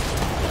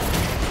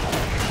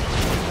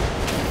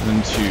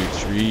 1, 2,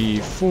 3,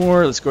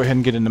 4. Let's go ahead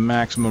and get into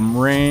maximum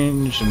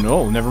range. And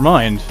oh, never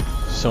mind.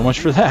 So much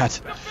for that.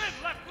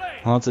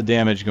 Lots of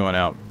damage going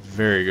out.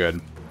 Very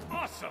good.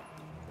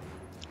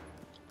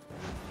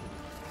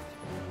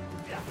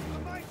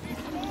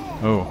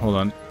 Oh, hold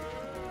on.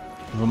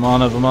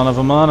 Vamana, Vamana,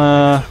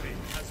 Vamana.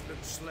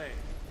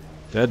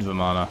 Dead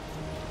Vamana.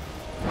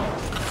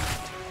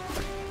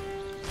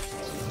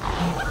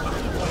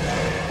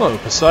 Hello,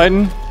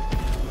 Poseidon.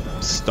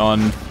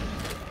 Stun.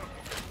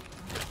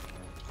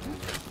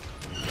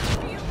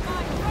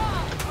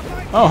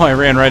 Oh, I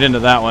ran right into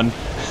that one.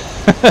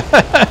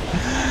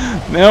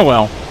 Oh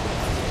well.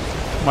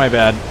 My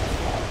bad.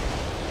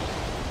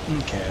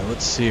 Okay,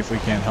 let's see if we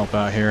can't help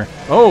out here.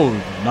 Oh,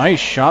 nice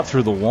shot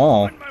through the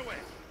wall.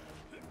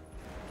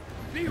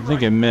 I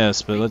think I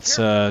missed, but let's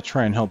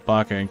try and help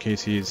Baka in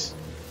case he's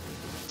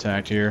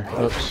attacked here.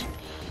 Oops.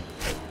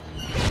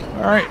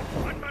 Alright.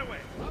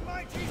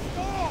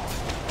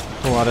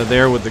 Pull out of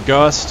there with the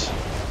gust.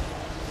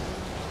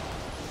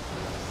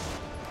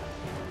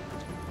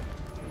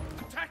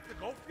 Attack the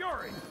Gold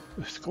Fury.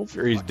 Gold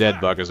Fury's dead,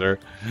 Bugazar.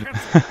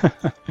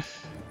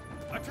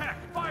 Attack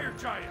Fire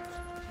Giant.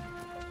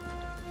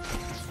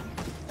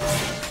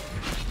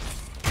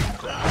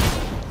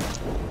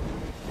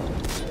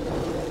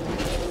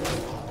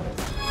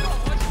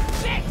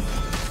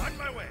 On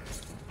my way.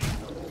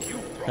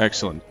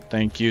 Excellent.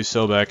 Thank you,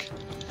 Sobek.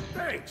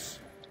 Thanks.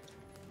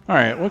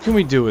 Alright, what can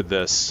we do with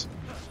this?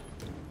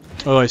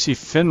 Oh, I see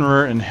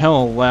Finrer and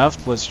Hell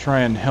left. Let's try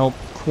and help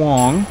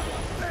Kwong.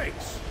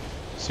 Thanks.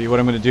 See, what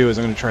I'm going to do is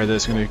I'm going to try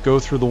this. I'm going to go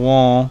through the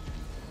wall.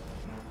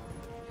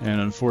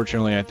 And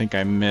unfortunately, I think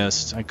I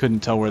missed. I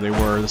couldn't tell where they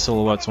were. The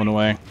silhouettes went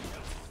away.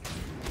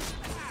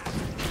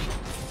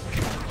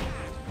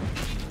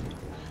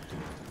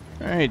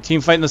 Alright,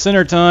 team fight in the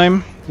center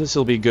time. This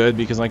will be good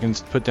because I can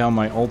put down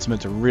my ultimate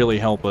to really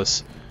help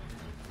us.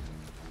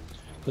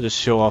 I'll just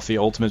show off the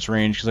ultimate's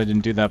range because I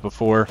didn't do that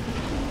before.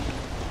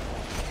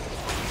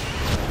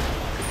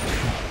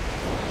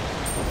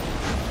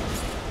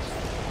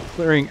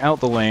 Clearing out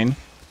the lane.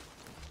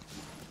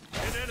 An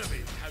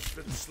enemy has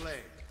been slain.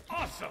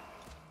 Awesome.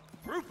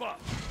 Group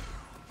up.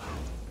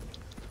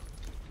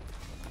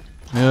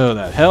 Oh,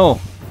 that hell.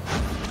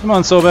 Come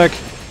on, Sobek.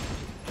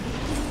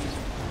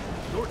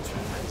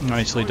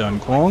 Nicely done,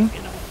 Kwong.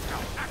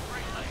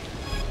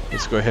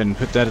 Let's go ahead and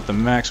put that at the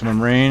maximum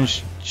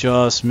range.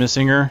 Just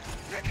missing her.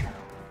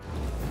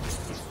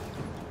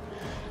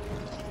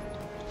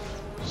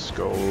 Let's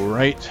go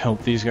right,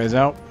 help these guys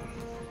out.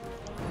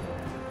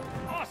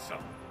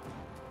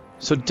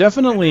 So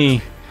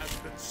definitely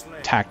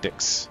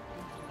tactics.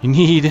 You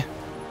need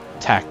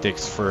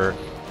tactics for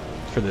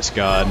this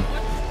god.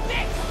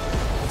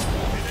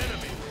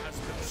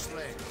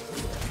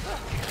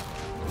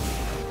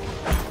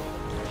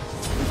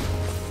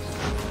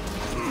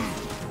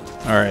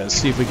 Alright, let's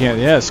see if we can.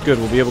 Yes, good.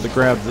 We'll be able to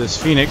grab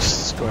this Phoenix.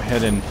 Let's go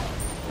ahead and do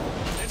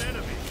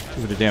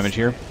a bit of damage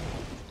here.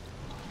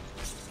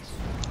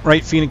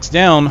 Right, Phoenix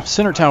down.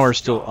 Center tower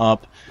still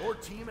up.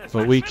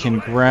 But we can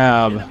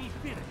grab...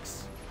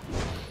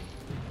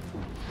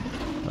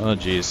 Oh,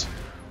 jeez.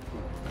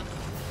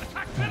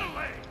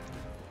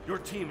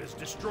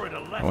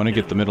 I want to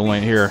get the middle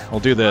lane here. I'll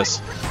do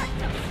this.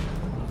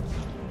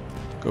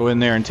 Go in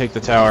there and take the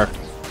tower.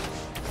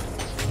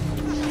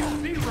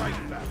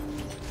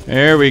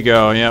 There we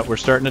go. Yeah, we're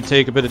starting to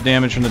take a bit of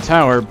damage from the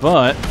tower,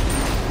 but...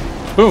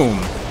 Boom!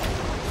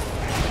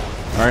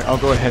 Alright, I'll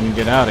go ahead and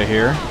get out of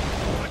here.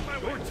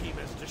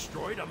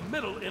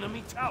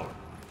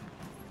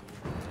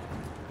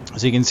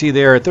 As you can see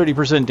there, a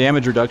 30%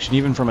 damage reduction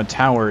even from a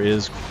tower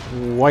is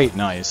quite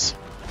nice.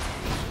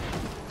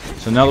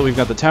 So now that we've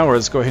got the tower,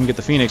 let's go ahead and get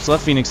the Phoenix.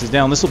 Left Phoenix is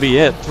down. This will be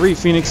it. 3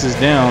 Phoenixes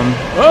down.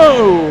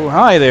 Oh!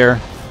 Hi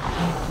there!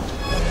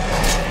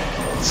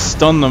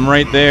 Stun them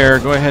right there.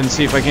 Go ahead and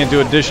see if I can't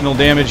do additional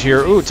damage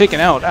here. Ooh, taken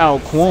out. Ow,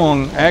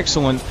 Kwong.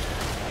 Excellent.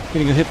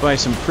 Getting hit by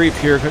some creep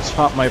here. Let's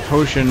pop my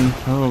potion.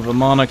 Oh,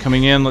 Vamana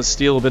coming in. Let's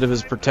steal a bit of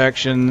his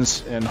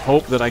protections and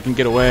hope that I can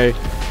get away.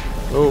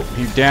 Oh,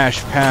 he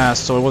dashed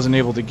past, so I wasn't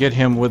able to get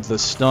him with the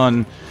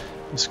stun.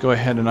 Let's go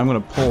ahead and I'm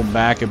going to pull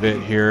back a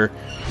bit here.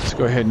 Let's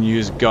go ahead and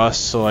use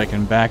Gust so I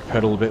can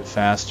backpedal a bit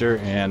faster.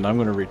 And I'm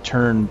going to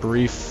return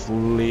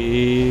briefly.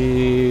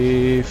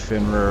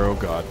 Finrer, oh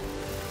god.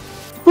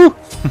 Whew!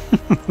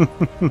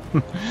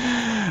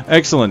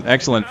 Excellent,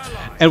 excellent.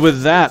 And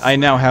with that, I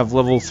now have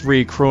level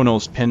 3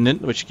 Chronos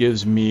Pendant, which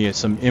gives me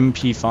some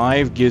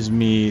MP5, gives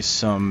me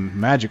some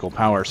magical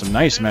power, some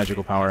nice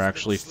magical power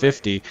actually,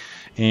 50,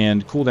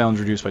 and cooldowns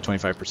reduced by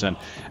 25%.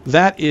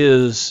 That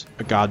is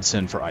a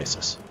godsend for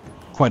Isis,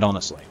 quite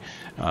honestly.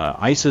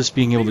 Isis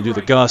being able to do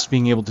the Gust,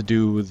 being able to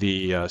do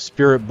the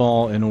Spirit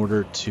Ball in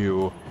order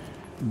to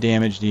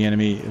damage the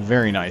enemy,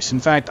 very nice. In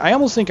fact, I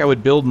almost think I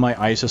would build my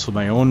Isis with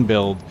my own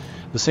build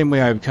the same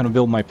way I would kind of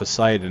build my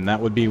Poseidon.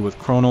 That would be with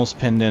Chronos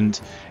Pendant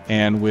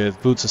and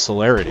with Boots of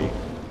Celerity.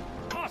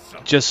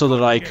 Just so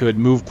that I could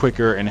move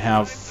quicker and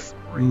have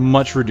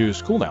much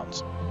reduced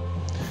cooldowns.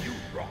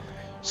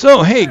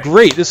 So, hey,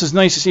 great. This is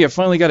nice to see. I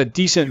finally got a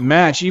decent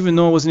match, even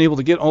though I wasn't able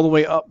to get all the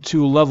way up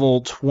to level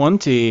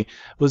 20.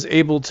 Was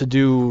able to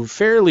do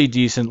fairly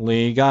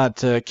decently.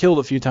 Got killed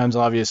a few times,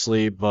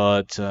 obviously,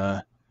 but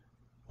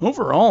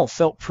overall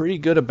felt pretty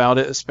good about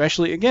it,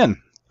 especially,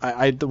 again,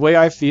 the way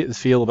I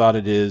feel about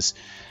it is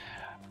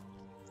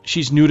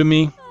she's new to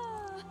me.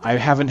 I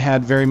haven't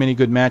had very many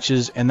good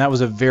matches, and that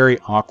was a very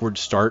awkward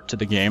start to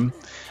the game.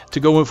 To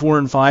go with 4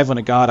 and 5 on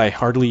a god I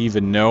hardly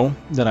even know,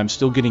 that I'm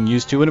still getting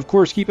used to. And of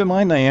course, keep in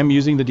mind I am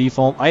using the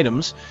default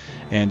items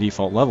and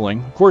default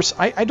leveling. Of course,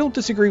 I don't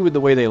disagree with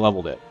the way they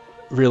leveled it.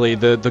 Really,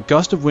 the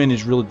Gust of Wind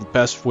is really the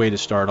best way to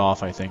start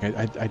off, I think.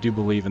 I do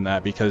believe in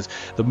that, because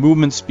the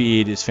movement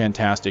speed is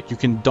fantastic. You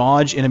can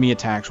dodge enemy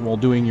attacks while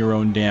doing your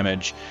own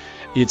damage.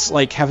 It's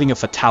like having a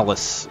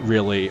Fatalis,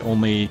 really,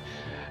 only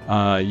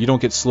you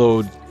don't get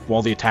slowed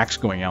while the attack's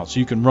going out, so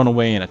you can run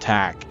away and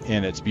attack,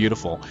 and it's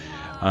beautiful.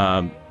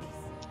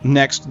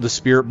 Next, the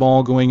Spirit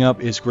Ball going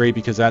up is great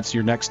because that's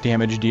your next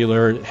damage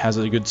dealer. It has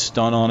a good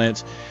stun on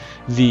it.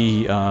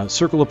 The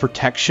Circle of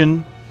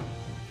Protection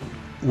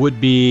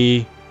would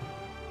be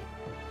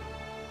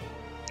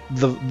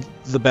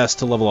the best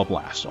to level up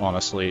last,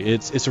 honestly.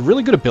 It's a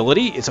really good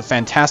ability. It's a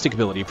fantastic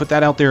ability. Put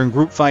that out there in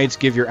group fights,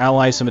 give your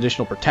allies some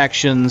additional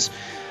protections,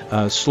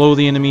 slow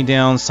the enemy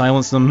down,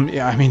 silence them.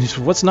 Yeah, I mean,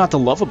 what's not to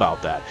love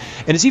about that?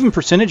 And it's even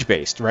percentage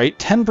based, right?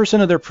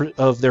 10%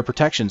 of their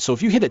protection. So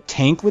if you hit a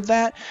tank with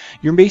that,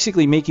 you're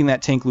basically making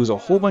that tank lose a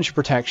whole bunch of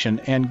protection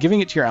and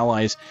giving it to your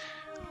allies,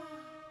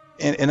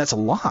 and that's a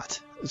lot.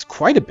 It's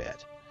quite a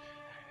bit.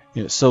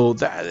 You know, so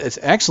that it's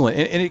excellent,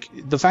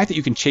 and the fact that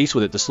you can chase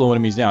with it to slow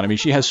enemies down. I mean,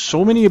 she has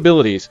so many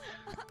abilities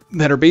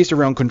that are based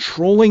around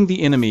controlling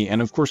the enemy,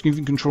 and of course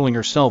even controlling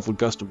herself with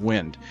Gust of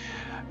Wind.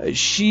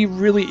 She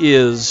really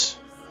is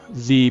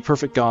the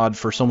perfect god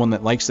for someone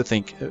that likes to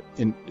think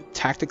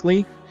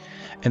tactically,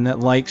 and that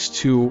likes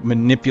to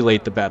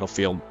manipulate the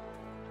battlefield.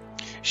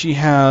 She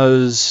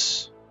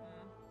has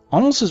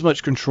almost as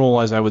much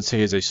control as I would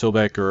say as a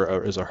Sobek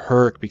or as a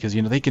Herc, because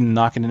you know they can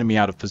knock an enemy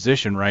out of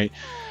position, right?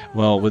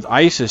 Well, with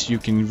Isis, you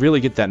can really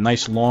get that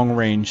nice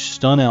long-range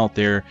stun out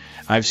there.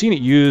 I've seen it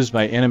used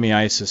by enemy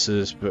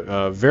Isises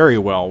very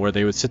well, where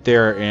they would sit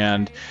there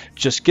and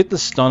just get the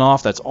stun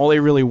off. That's all they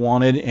really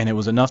wanted, and it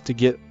was enough to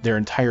get their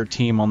entire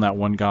team on that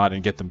one god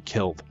and get them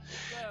killed.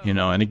 You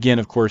know, and again,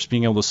 of course,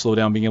 being able to slow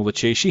down, being able to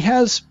chase. She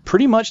has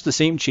pretty much the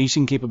same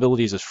chasing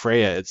capabilities as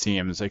Freya, it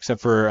seems,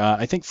 except for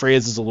I think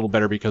Freya's is a little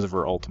better because of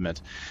her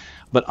ultimate.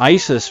 But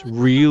Isis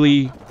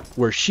really,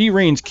 where she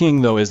reigns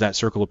king, though, is that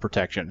Circle of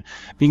Protection.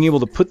 Being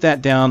able to put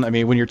that down, I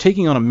mean, when you're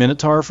taking on a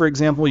Minotaur, for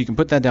example, you can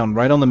put that down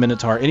right on the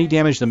Minotaur. Any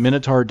damage the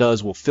Minotaur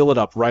does will fill it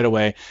up right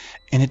away,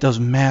 and it does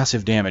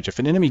massive damage. If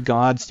an enemy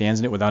god stands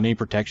in it without any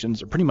protections,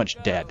 they're pretty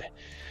much dead.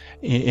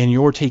 And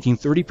you're taking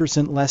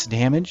 30% less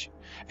damage,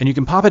 and you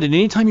can pop it at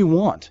any time you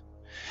want.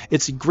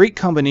 It's a great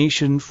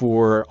combination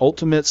for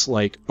ultimates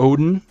like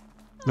Odin.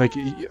 Like,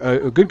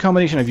 a good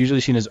combination I've usually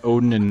seen is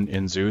Odin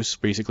and Zeus.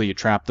 Basically, you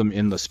trap them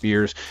in the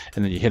spears,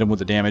 and then you hit them with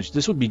the damage.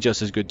 This would be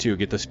just as good, too.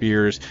 Get the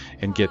spears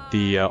and get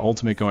the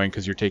ultimate going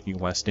because you're taking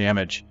less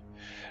damage.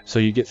 So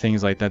you get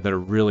things like that that are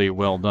really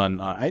well done.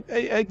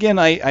 Again,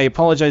 I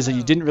apologize that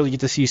you didn't really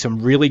get to see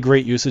some really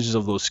great usages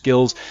of those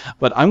skills,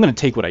 but I'm going to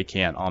take what I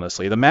can,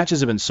 honestly. The matches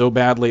have been so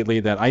bad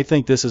lately that I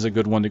think this is a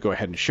good one to go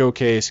ahead and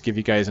showcase, give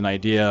you guys an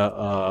idea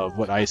of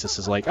what Isis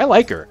is like. I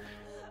like her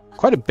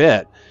quite a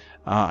bit.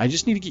 I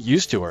just need to get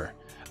used to her.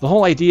 The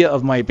whole idea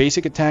of my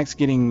basic attacks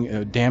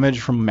getting damage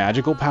from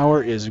magical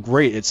power is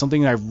great. It's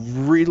something that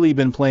I've really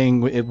been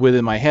playing with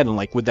in my head, and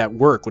like, would that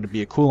work? Would it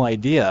be a cool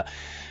idea?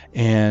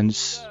 And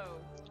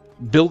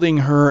building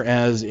her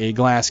as a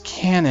glass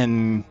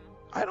cannon,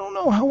 I don't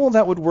know how well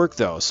that would work,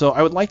 though. So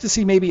I would like to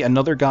see maybe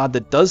another god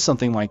that does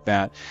something like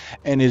that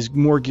and is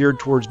more geared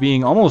towards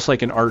being almost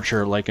like an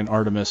archer, like an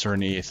Artemis or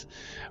an Eth,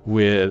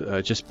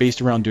 with just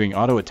based around doing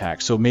auto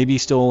attacks. So maybe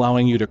still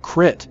allowing you to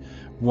crit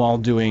while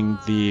doing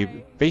the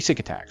basic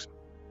attacks.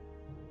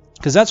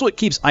 Because that's what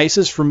keeps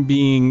Isis from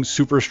being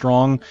super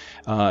strong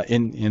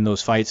in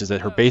those fights, is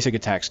that her basic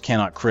attacks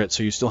cannot crit,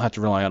 so you still have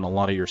to rely on a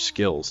lot of your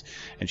skills.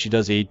 And she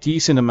does a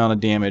decent amount of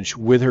damage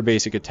with her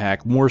basic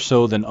attack, more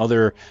so than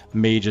other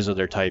mages of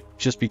their type,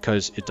 just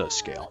because it does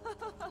scale.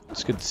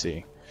 It's good to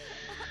see.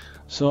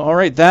 So,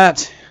 alright,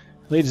 that,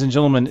 ladies and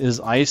gentlemen,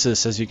 is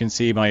Isis, as you can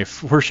see, my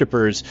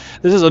worshippers.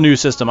 This is a new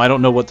system. I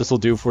don't know what this will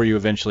do for you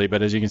eventually,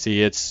 but as you can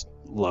see, it's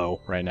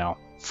low right now.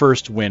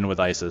 First win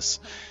with Isis.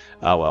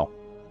 Well.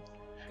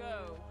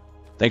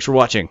 Thanks for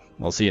watching.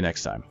 We'll see you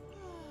next time.